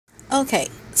Okay,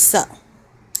 so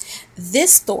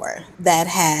this store that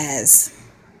has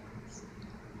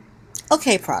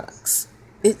okay products.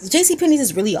 JCPenney's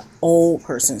is really an old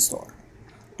person store.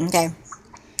 Okay,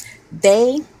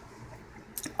 they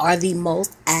are the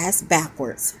most ass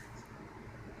backwards,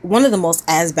 one of the most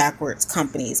ass backwards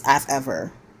companies I've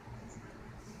ever,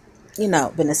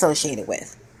 been associated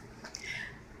with.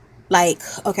 Like,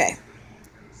 okay,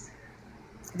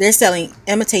 they're selling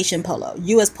imitation polo,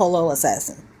 U.S. Polo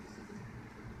Assassin.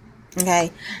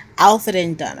 Okay, Alfred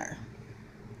and Dunner.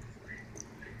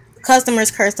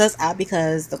 Customers cursed us out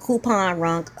because the coupon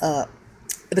rung up.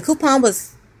 The coupon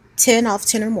was 10 off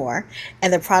 10 or more,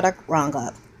 and the product rung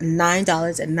up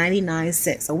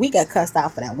 $9.99. So we got cussed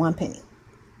out for that 1 penny.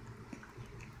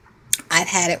 I've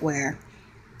had it where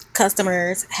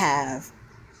customers have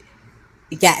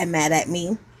gotten mad at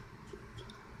me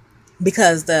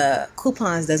because the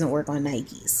coupons doesn't work on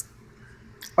Nikes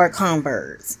or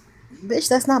Converse. Bitch,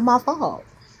 that's not my fault.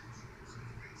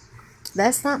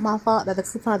 That's not my fault that the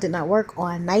coupon did not work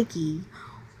on Nike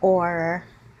or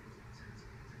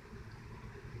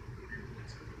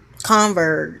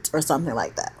Converse or something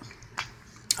like that.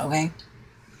 Okay?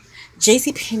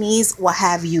 JCPenneys will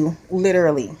have you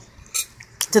literally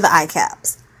to the eye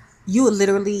caps. You would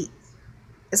literally,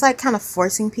 it's like kind of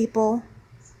forcing people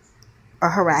or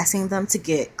harassing them to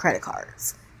get credit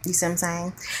cards. You see what I'm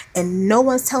saying? And no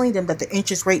one's telling them that the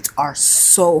interest rates are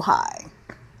so high.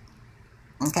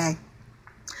 Okay?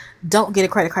 Don't get a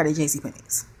credit card at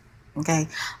JCPenney's. Okay?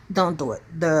 Don't do it.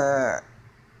 The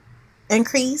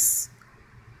increase,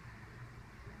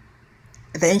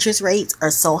 the interest rates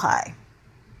are so high.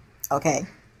 Okay?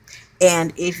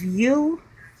 And if you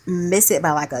miss it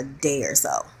by like a day or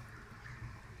so,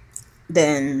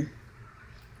 then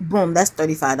boom, that's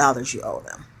 $35 you owe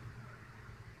them.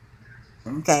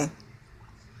 Okay?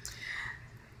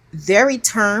 Their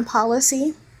return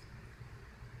policy,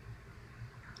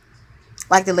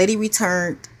 like the lady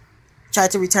tried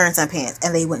to return some pants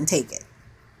and they wouldn't take it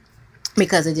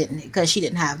because she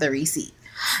didn't have the receipt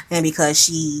and because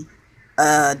she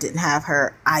didn't have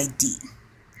her ID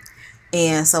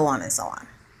and so on and so on.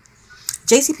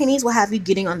 JCPenney's will have you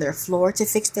getting on their floor to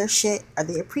fix their shit. Are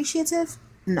they appreciative?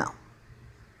 No.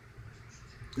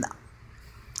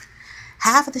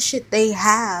 Half of the shit they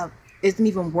have isn't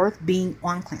even worth being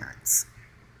on clearance.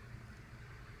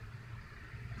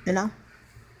 You know?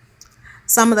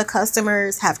 Some of the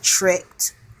customers have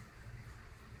tricked,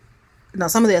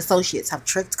 some of the associates have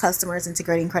tricked customers into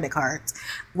getting credit cards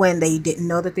when they didn't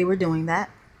know that they were doing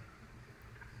that.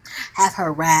 Have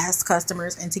harassed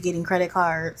customers into getting credit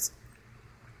cards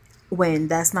when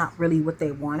that's not really what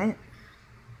they wanted.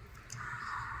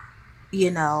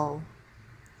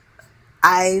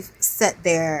 I've sat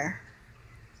there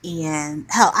and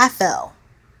hell, I fell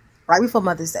right before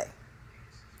Mother's Day.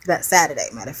 That Saturday,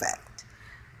 matter of fact,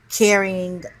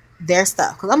 carrying their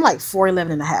stuff because I'm like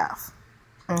 4'11 and a half.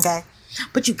 Okay,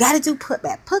 but you got to do put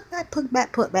back.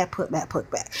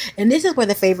 And this is where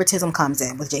the favoritism comes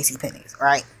in with JCPenney's,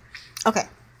 right? Okay,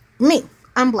 me,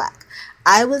 I'm black.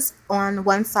 I was on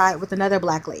one side with another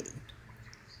black lady,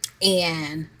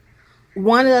 and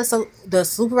one of the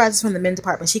supervisors from the men's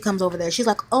department, she comes over there. She's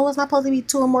like, "Oh, it's not supposed to be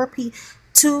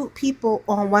two people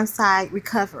on one side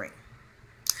recovering."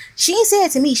 She ain't said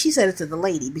it to me. She said it to the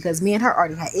lady because me and her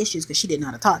already had issues because she didn't know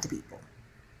how to talk to people.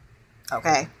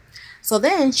 Okay, so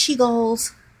then she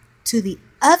goes to the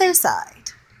other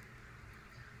side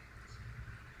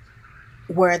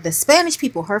where the Spanish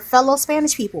people, her fellow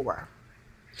Spanish people, were.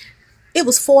 It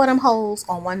was four of them hoes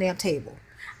on one damn table.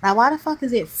 Now, why the fuck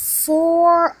is it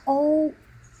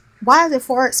why is it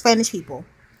four Spanish people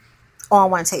on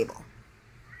one table?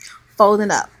 Folding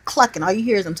up, clucking. All you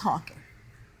hear is them talking.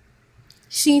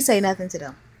 She ain't say nothing to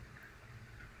them.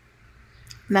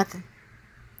 Nothing.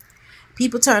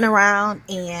 People turn around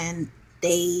and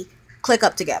they click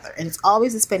up together. And it's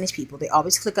always the Spanish people. They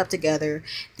always click up together.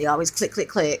 They always click.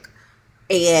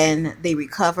 And they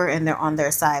recover and they're on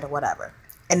their side or whatever.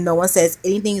 And no one says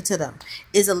anything to them.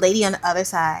 Is a lady on the other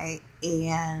side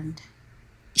and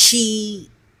she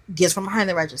gets from behind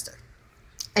the register.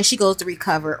 And she goes to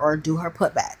recover or do her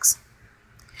putbacks.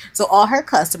 So all her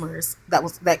customers that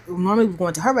normally was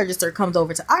going to her register comes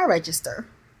over to our register.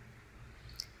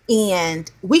 And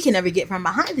we can never get from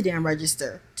behind the damn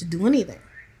register to do anything.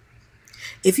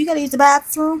 If you got to use the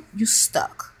bathroom, you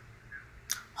stuck.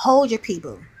 Hold your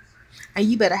people. And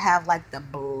you better have like the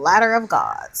bladder of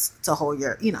gods to hold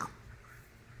your, And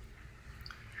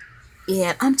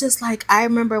I'm just like, I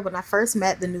remember when I first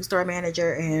met the new store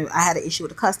manager and I had an issue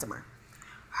with a customer.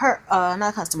 Her,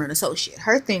 not a customer, an associate.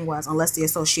 Her thing was, unless the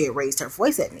associate raised her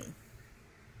voice at me,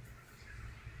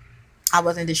 I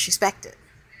wasn't disrespected.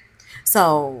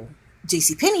 So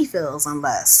JCPenney feels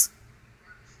unless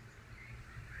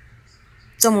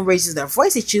someone raises their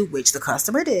voice at you, which the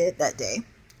customer did that day,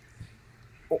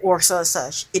 or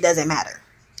such, it doesn't matter.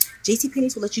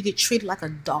 JCPenney's will let you get treated like a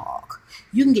dog.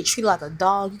 You can get treated like a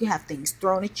dog. You can have things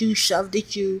thrown at you, shoved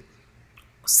at you,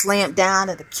 slammed down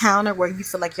at the counter where you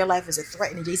feel like your life is a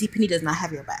threat, and JCPenney does not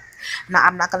have your back. Now,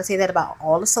 I'm not going to say that about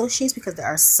all associates, because there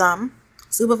are some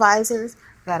supervisors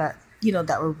that are,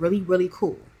 that were really, really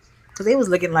cool. Because they was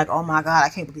looking like, oh my God, I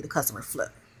can't believe the customer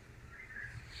flipped.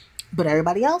 But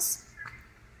everybody else,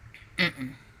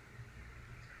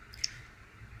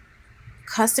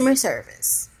 customer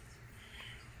service,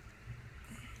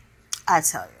 I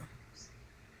tell you,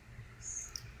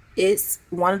 it's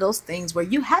one of those things where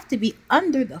you have to be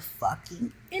under the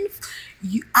fucking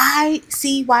I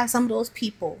see why some of those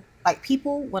people, like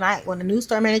people, when the new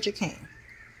store manager came,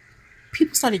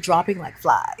 people started dropping like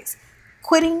flies,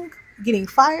 quitting, getting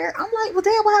fired. I'm like, well,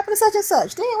 damn, what happened to such and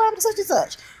such? Damn, what happened to such and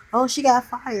such? Oh, she got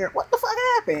fired. What the fuck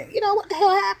happened? What the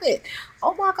hell happened?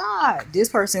 Oh my God, this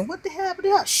person, what the hell happened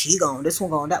to her? She gone, this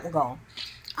one gone, that one gone.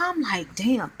 I'm like,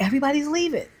 damn, everybody's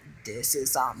leaving. This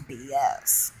is some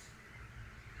BS.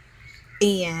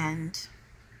 And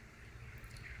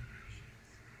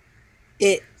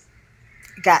it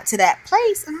got to that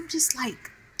place, and I'm just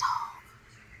like, dog,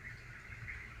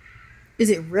 is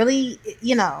it really,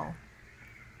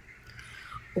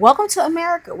 welcome to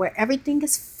America where everything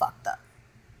is fucked up.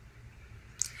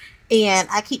 And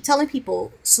I keep telling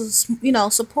people,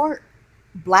 support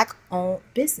Black owned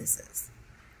businesses,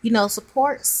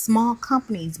 support small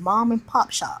companies, mom and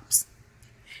pop shops.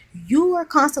 You are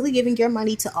constantly giving your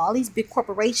money to all these big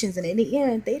corporations, and in the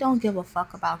end, they don't give a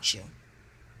fuck about you.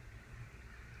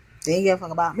 They ain't give a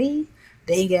fuck about me.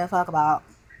 They ain't give a fuck about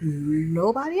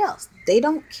nobody else. They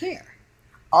don't care.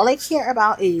 All they care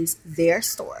about is their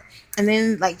store. And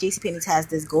then, like, JCPenney's has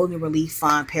this Golden Relief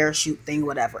Fund, parachute thing,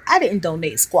 whatever. I didn't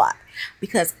donate squat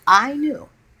because I knew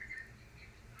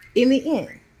in the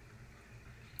end,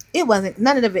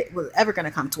 none of it was ever going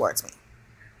to come towards me.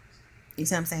 You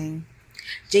see what I'm saying?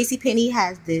 JCPenney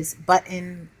has this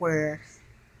button where,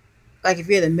 like, if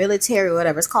you're the military or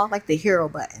whatever, it's called like the hero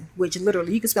button, which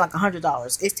literally you can spend like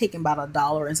 $100. It's taking about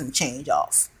 $1 and some change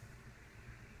off.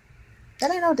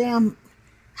 That ain't no damn.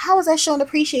 How is that showing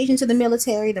appreciation to the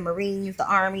military, the Marines, the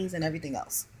armies, and everything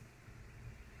else?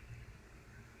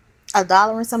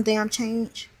 $1 and some damn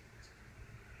change.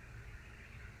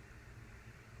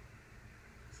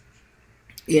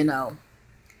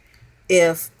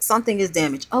 If something is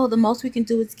damaged, oh, the most we can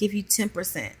do is give you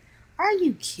 10%. Are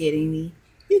you kidding me?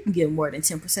 You can give more than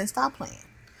 10%. Stop playing.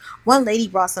 One lady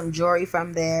brought some jewelry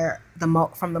from the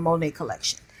Monet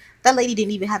collection. That lady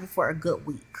didn't even have it for a good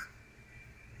week.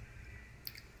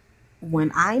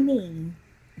 When I mean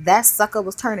that sucker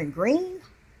was turning green,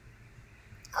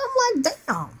 I'm like,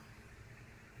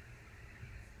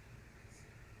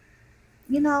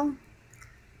 damn.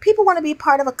 People want to be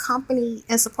part of a company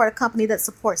and support a company that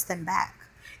supports them back.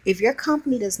 If your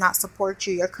company does not support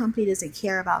you, your company doesn't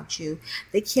care about you,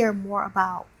 they care more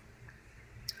about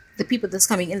the people that's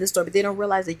coming in the store, but they don't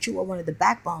realize that you are one of the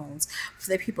backbones for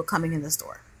the people coming in the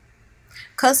store.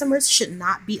 Customers should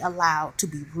not be allowed to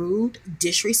be rude,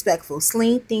 disrespectful,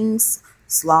 sling things,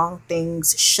 slong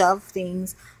things, shove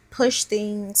things, push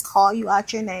things, call you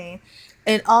out your name,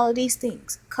 and all of these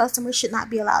things. Customers should not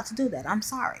be allowed to do that. I'm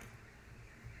sorry.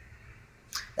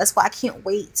 That's why I can't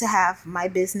wait to have my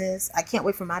business. I can't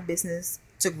wait for my business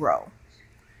to grow.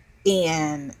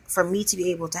 And for me to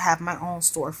be able to have my own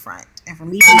storefront. And for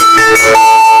me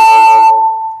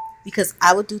because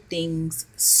I would do things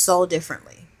so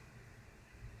differently.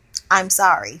 I'm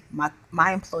sorry. My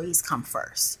employees come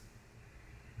first.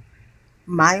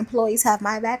 My employees have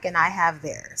my back and I have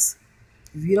theirs.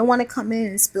 If you don't want to come in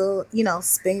and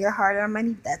spend your hard-earned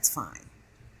money, that's fine.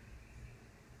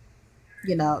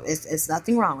 It's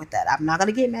nothing wrong with that. I'm not going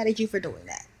to get mad at you for doing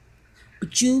that.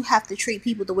 But you have to treat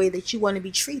people the way that you want to be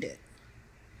treated.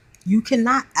 You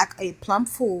cannot act a plumb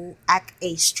fool, act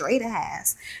a straight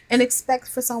ass, and expect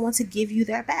for someone to give you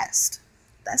their best.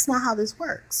 That's not how this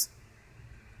works.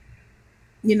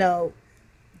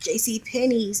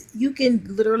 JCPenneys, you can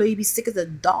literally be sick as a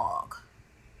dog.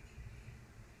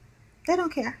 They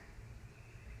don't care.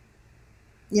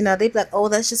 They'd be like, oh,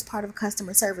 that's just part of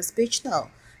customer service. Bitch,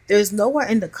 no. There's nowhere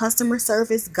in the customer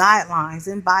service guidelines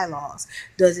and bylaws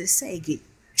does it say get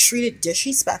treated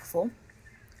disrespectful,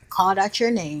 called out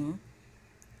your name,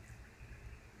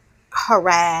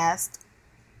 harassed.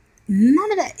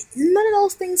 None of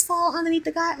those things fall underneath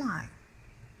the guideline.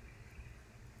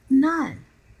 None.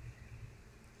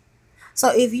 So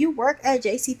if you work at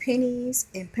JCPenneys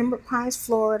in Pembroke Pines,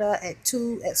 Florida at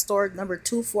store number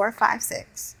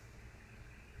 2456,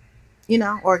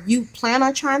 or you plan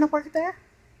on trying to work there,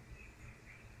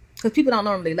 because people don't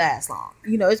normally last long.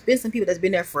 It's been some people that's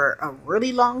been there for a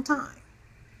really long time.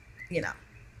 You know,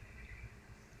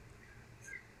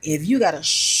 if you got a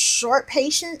short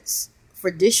patience for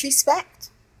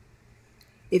disrespect,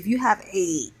 if you have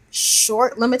a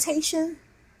short limitation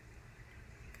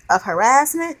of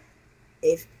harassment,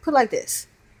 if put it like this,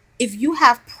 if you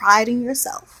have pride in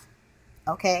yourself,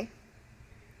 okay,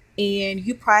 and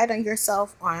you pride on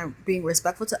yourself on being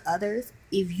respectful to others,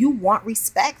 if you want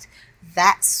respect,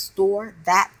 that store,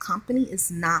 that company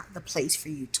is not the place for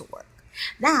you to work.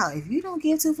 Now, if you don't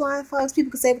give two flying fucks,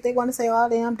 people can say what they want to say all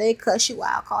damn day, cuss you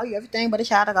out, call you everything but a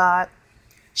child of God,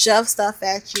 shove stuff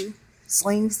at you,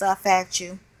 sling stuff at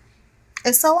you,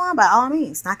 and so on. By all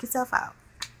means, knock yourself out.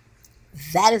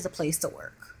 That is a place to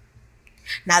work.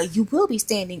 Now, you will be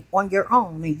standing on your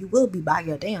own and you will be by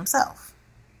your damn self.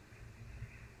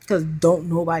 Because don't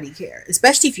nobody care.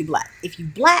 Especially if you black. If you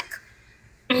black,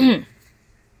 them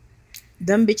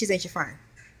bitches ain't your friend.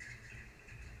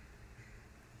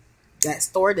 That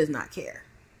store does not care.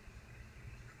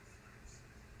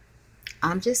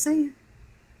 I'm just saying.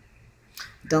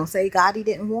 Don't say Gotti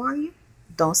didn't warn you.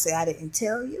 Don't say I didn't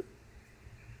tell you.